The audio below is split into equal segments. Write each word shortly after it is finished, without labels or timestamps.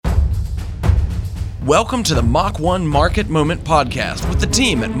Welcome to the Mach 1 Market Moment Podcast with the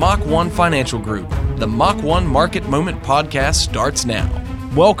team at Mach 1 Financial Group. The Mach 1 Market Moment Podcast starts now.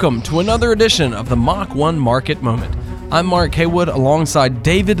 Welcome to another edition of the Mach 1 Market Moment. I'm Mark Haywood alongside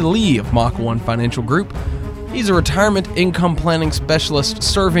David Lee of Mach 1 Financial Group. He's a retirement income planning specialist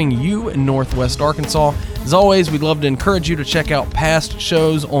serving you in Northwest Arkansas. As always, we'd love to encourage you to check out past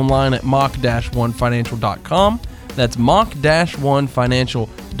shows online at mach-1financial.com. That's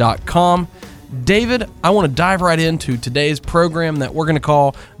mach-1financial.com. David, I want to dive right into today's program that we're going to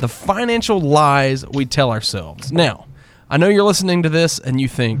call The Financial Lies We Tell Ourselves. Now, I know you're listening to this and you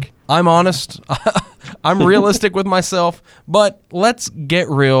think, I'm honest, I'm realistic with myself, but let's get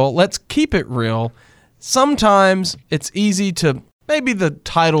real, let's keep it real. Sometimes it's easy to, maybe the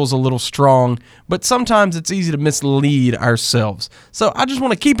title's a little strong, but sometimes it's easy to mislead ourselves. So I just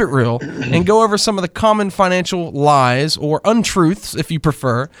want to keep it real and go over some of the common financial lies, or untruths if you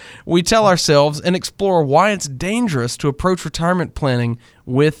prefer, we tell ourselves and explore why it's dangerous to approach retirement planning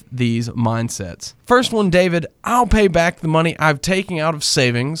with these mindsets. First one, David, I'll pay back the money I've taken out of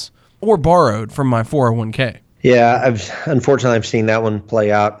savings or borrowed from my 401k. Yeah, unfortunately I've seen that one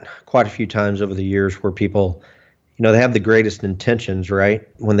play out quite a few times over the years where people, they have the greatest intentions, right?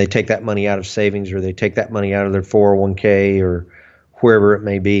 When they take that money out of savings or they take that money out of their 401k or wherever it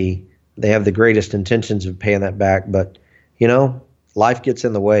may be, they have the greatest intentions of paying that back. But, life gets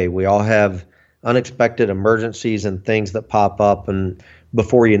in the way. We all have unexpected emergencies and things that pop up. And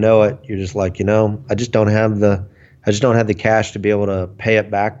before you know it, you're just like, I just don't have the cash to be able to pay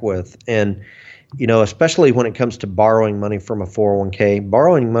it back with. And especially when it comes to borrowing money from a 401k,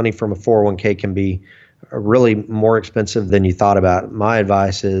 borrowing money from a 401k can be really more expensive than you thought about. My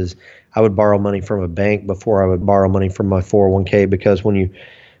advice is I would borrow money from a bank before I would borrow money from my 401k, because when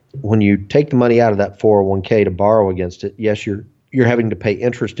you take the money out of that 401k to borrow against it, yes, you're having to pay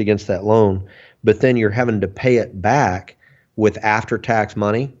interest against that loan, but then you're having to pay it back with after-tax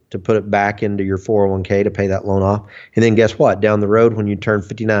money to put it back into your 401k to pay that loan off. And then guess what? Down the road, when you turn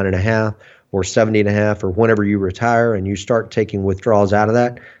 59 and a half or 70 and a half, or whenever you retire and you start taking withdrawals out of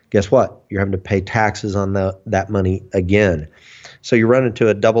that, guess what? You're having to pay taxes on that money again. So you run into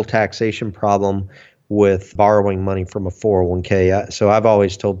a double taxation problem with borrowing money from a 401k. So I've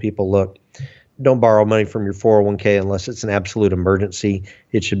always told people, look, don't borrow money from your 401k unless it's an absolute emergency.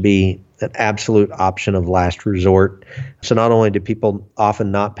 It should be an absolute option of last resort. So not only do people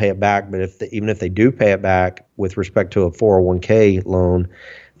often not pay it back, but even if they do pay it back with respect to a 401k loan,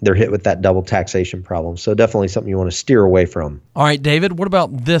 they're hit with that double taxation problem. So definitely something you want to steer away from. All right, David, what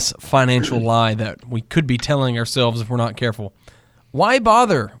about this financial lie that we could be telling ourselves if we're not careful? Why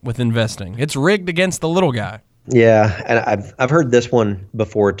bother with investing? It's rigged against the little guy. Yeah, and I've heard this one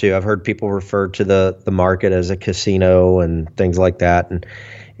before too. I've heard people refer to the market as a casino and things like that.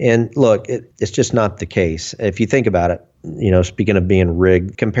 And look, it's just not the case. If you think about it, speaking of being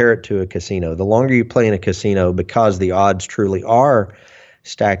rigged, compare it to a casino. The longer you play in a casino, because the odds truly are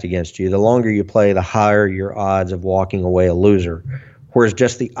stacked against you, the longer you play, the higher your odds of walking away a loser. Whereas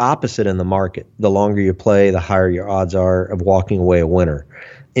just the opposite in the market, the longer you play, the higher your odds are of walking away a winner.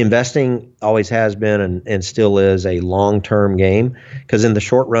 Investing always has been and still is a long-term game, because in the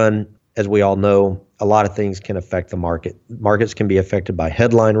short run, as we all know, a lot of things can affect the market. Markets can be affected by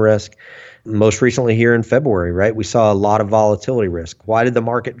headline risk. Most recently here in February, right, we saw a lot of volatility risk. Why did the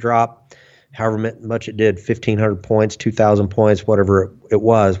market drop however much it did, 1,500 points, 2,000 points, whatever it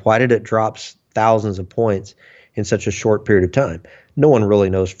was? Why did it drop thousands of points in such a short period of time? No one really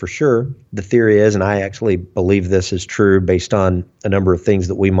knows for sure. The theory is, and I actually believe this is true based on a number of things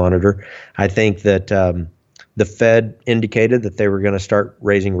that we monitor, I think that the Fed indicated that they were going to start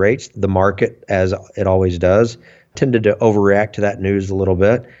raising rates. The market, as it always does, tended to overreact to that news a little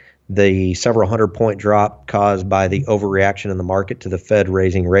bit. The several hundred point drop caused by the overreaction in the market to the Fed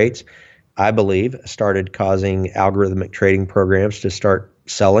raising rates, I believe, started causing algorithmic trading programs to start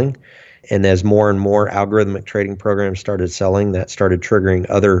selling. And as more and more algorithmic trading programs started selling, that started triggering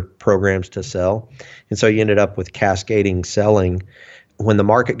other programs to sell. And so you ended up with cascading selling. When the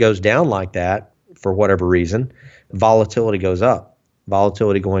market goes down like that, for whatever reason, volatility goes up.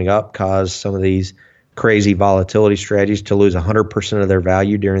 Volatility going up caused some of these crazy volatility strategies to lose 100% of their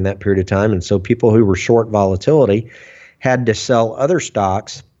value during that period of time. And so people who were short volatility had to sell other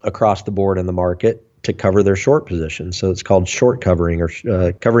stocks across the board in the market to cover their short position. So it's called short covering,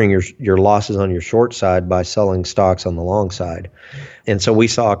 or covering your losses on your short side by selling stocks on the long side. And so we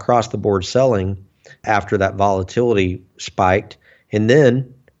saw across the board selling after that volatility spiked, and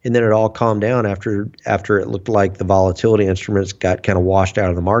then it all calmed down after it looked like the volatility instruments got kind of washed out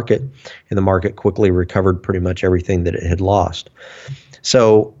of the market, and the market quickly recovered pretty much everything that it had lost.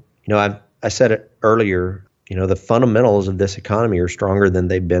 So, I said it earlier, the fundamentals of this economy are stronger than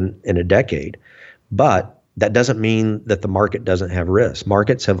they've been in a decade. But that doesn't mean that the market doesn't have risk.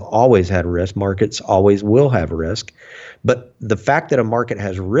 Markets have always had risk. Markets always will have risk. But the fact that a market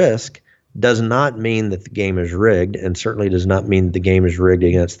has risk does not mean that the game is rigged, and certainly does not mean the game is rigged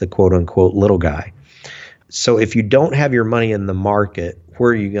against the quote unquote little guy. So if you don't have your money in the market,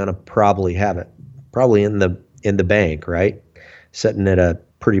 where are you going to probably have it? Probably in the bank, right? Sitting at a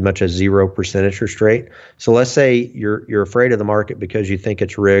pretty much a 0% interest rate. So let's say you're afraid of the market because you think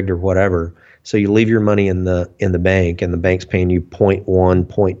it's rigged or whatever. So you leave your money in the bank, and the bank's paying you 0.1,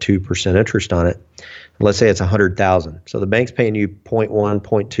 0.2% interest on it. Let's say it's 100,000. So the bank's paying you 0.1,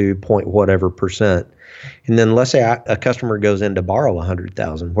 0.2, point whatever percent. And then let's say a customer goes in to borrow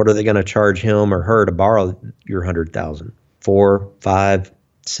 100,000. What are they going to charge him or her to borrow your 100,000? 4, 5,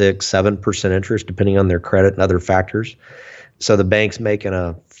 6, 7% interest, depending on their credit and other factors. So the bank's making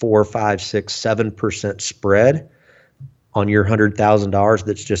a 4, 5, 6, 7% spread on your $100,000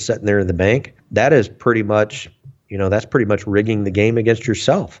 that's just sitting there in the bank. That is pretty much, that's pretty much rigging the game against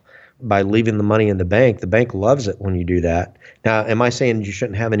yourself by leaving the money in the bank. The bank loves it when you do that. Now, am I saying you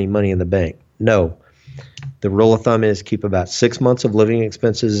shouldn't have any money in the bank? No. The rule of thumb is keep about 6 months of living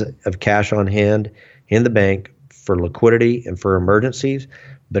expenses of cash on hand in the bank for liquidity and for emergencies,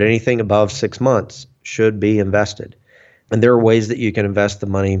 but anything above 6 months should be invested. And there are ways that you can invest the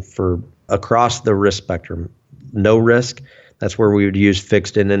money for across the risk spectrum. No risk, that's where we would use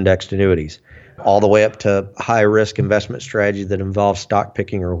fixed and indexed annuities, all the way up to high risk investment strategy that involves stock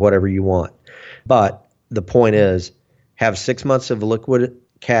picking or whatever you want. But the point is, have 6 months of liquid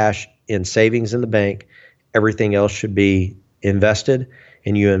cash in savings in the bank. Everything else should be invested,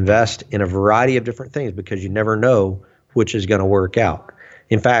 and you invest in a variety of different things because you never know which is going to work out.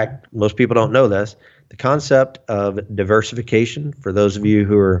 In fact, most people don't know this. The concept of diversification, for those of you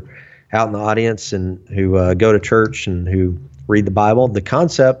who are out in the audience and who go to church and who read the Bible, the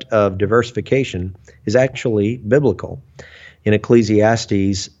concept of diversification is actually biblical. In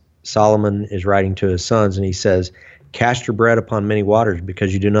Ecclesiastes, Solomon is writing to his sons, and he says, "Cast your bread upon many waters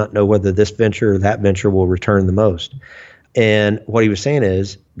because you do not know whether this venture or that venture will return the most." And what he was saying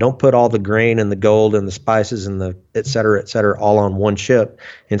is, don't put all the grain and the gold and the spices and the et cetera, all on one ship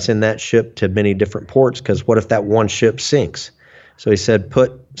and send that ship to many different ports, because what if that one ship sinks? So he said,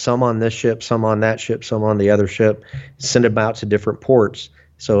 put some on this ship, some on that ship, some on the other ship, send them out to different ports.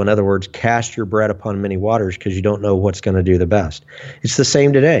 So in other words, cast your bread upon many waters because you don't know what's going to do the best. It's the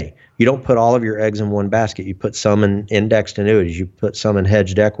same today. You don't put all of your eggs in one basket. You put some in indexed annuities. You put some in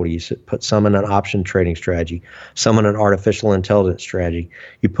hedged equity. You put some in an option trading strategy, some in an artificial intelligence strategy.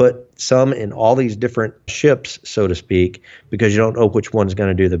 You put some in all these different ships, so to speak, because you don't know which one's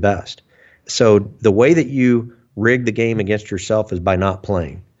going to do the best. So the way that you rig the game against yourself is by not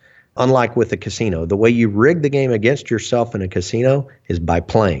playing. Unlike with a casino, the way you rig the game against yourself in a casino is by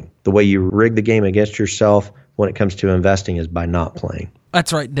playing. The way you rig the game against yourself when it comes to investing is by not playing.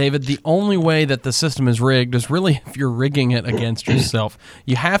 That's right, David. The only way that the system is rigged is really if you're rigging it against yourself.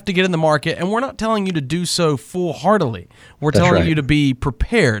 You have to get in the market, and we're not telling you to do so full-heartedly. We're telling you to be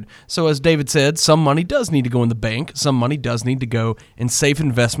prepared. So as David said, some money does need to go in the bank, some money does need to go in safe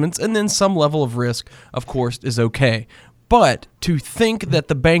investments, and then some level of risk, of course, is okay. But to think that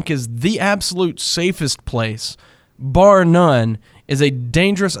the bank is the absolute safest place, bar none, is a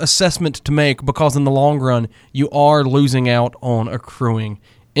dangerous assessment to make, because in the long run, you are losing out on accruing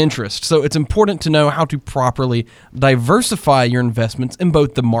interest. So it's important to know how to properly diversify your investments in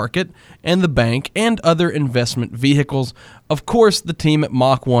both the market and the bank and other investment vehicles. Of course, the team at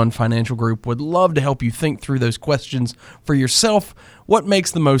Mach 1 Financial Group would love to help you think through those questions for yourself. What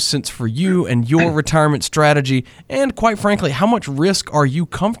makes the most sense for you and your retirement strategy? And quite frankly, how much risk are you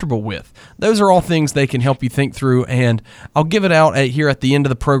comfortable with? Those are all things they can help you think through, and I'll give it out here at the end of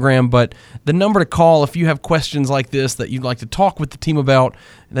the program, but the number to call if you have questions like this that you'd like to talk with the team about,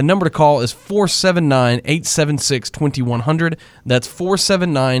 the number to call is 479-876-2100. That's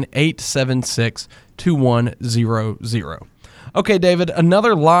 479-876-2100. Okay, David,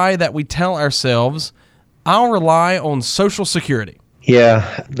 another lie that we tell ourselves, I'll rely on Social Security.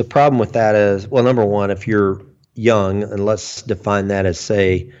 Yeah, the problem with that is, well, number one, if you're young, and let's define that as,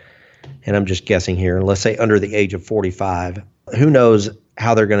 say, and I'm just guessing here, let's say under the age of 45, who knows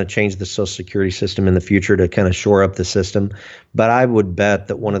how they're going to change the Social Security system in the future to kind of shore up the system. But I would bet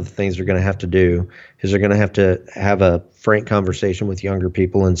that one of the things they're going to have to do is they're going to have a frank conversation with younger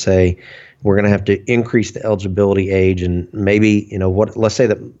people and say, we're going to have to increase the eligibility age, and maybe, let's say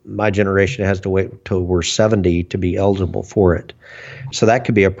that my generation has to wait till we're 70 to be eligible for it. So that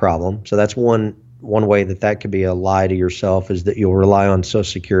could be a problem. So that's one way that could be a lie to yourself, is that you'll rely on Social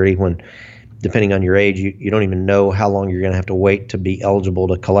Security when depending on your age, you don't even know how long you're going to have to wait to be eligible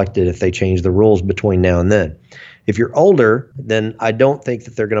to collect it if they change the rules between now and then. If you're older, then I don't think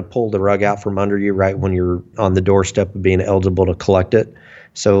that they're going to pull the rug out from under you right when you're on the doorstep of being eligible to collect it.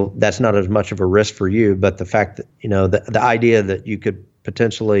 So that's not as much of a risk for you. But the fact that, the idea that you could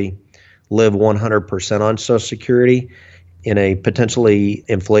potentially live 100% on Social Security in a potentially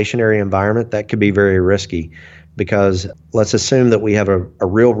inflationary environment, that could be very risky. Because let's assume that we have a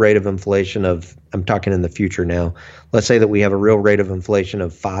real rate of inflation of, I'm talking in the future now, let's say that we have a real rate of inflation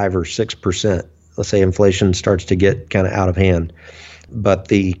of 5 or 6%. Let's say inflation starts to get kind of out of hand, but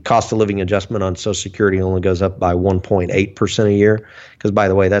the cost of living adjustment on Social Security only goes up by 1.8% a year. Because, by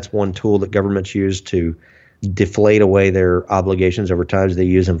the way, that's one tool that governments use to deflate away their obligations over time. They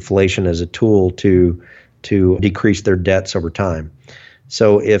use inflation as a tool to decrease their debts over time.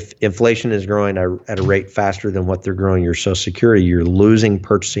 So if inflation is growing at a rate faster than what they're growing your Social Security, you're losing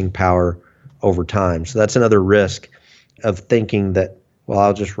purchasing power over time. So that's another risk of thinking that, well,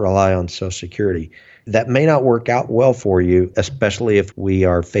 I'll just rely on Social Security. That may not work out well for you, especially if we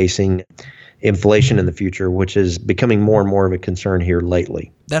are facing inflation in the future, which is becoming more and more of a concern here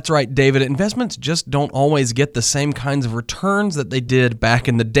lately. That's right, David. Investments just don't always get the same kinds of returns that they did back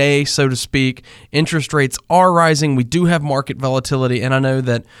in the day, so to speak. Interest rates are rising. We do have market volatility, and I know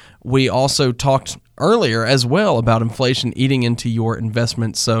that we also talked earlier as well about inflation eating into your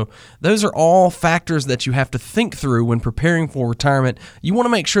investments. So those are all factors that you have to think through when preparing for retirement. You want to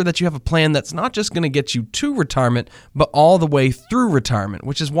make sure that you have a plan that's not just going to get you to retirement, but all the way through retirement,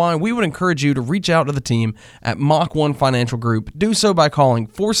 which is why we would encourage you to reach out to the team at Mach 1 Financial Group. Do so by calling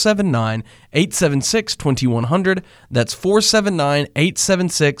 479-876-2100. That's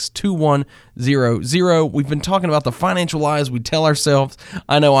 479-876-2100. We've been talking about the financial lies we tell ourselves.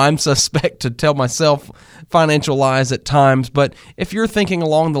 I know I'm suspect to tell myself financial lies at times, but if you're thinking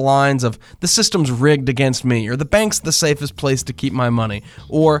along the lines of the system's rigged against me, or the bank's the safest place to keep my money,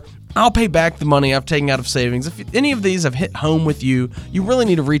 or I'll pay back the money I've taken out of savings, if any of these have hit home with you, you really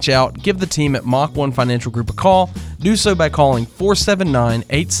need to reach out. Give the team at Mach 1 Financial Group a call. Do so by calling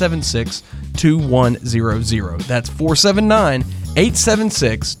 479-876-2100. That's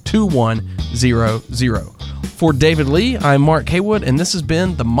 479-876-2100. For David Lee, I'm Mark Haywood, and this has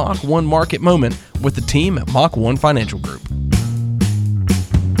been the Mach 1 Market Moment with the team at Mach 1 Financial Group.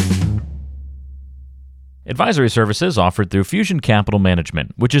 Advisory services offered through Fusion Capital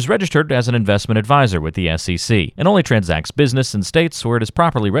Management, which is registered as an investment advisor with the SEC and only transacts business in states where it is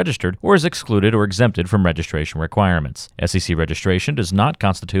properly registered or is excluded or exempted from registration requirements. SEC registration does not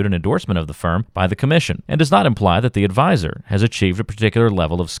constitute an endorsement of the firm by the Commission and does not imply that the advisor has achieved a particular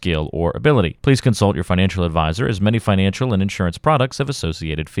level of skill or ability. Please consult your financial advisor, as many financial and insurance products have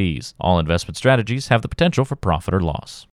associated fees. All investment strategies have the potential for profit or loss.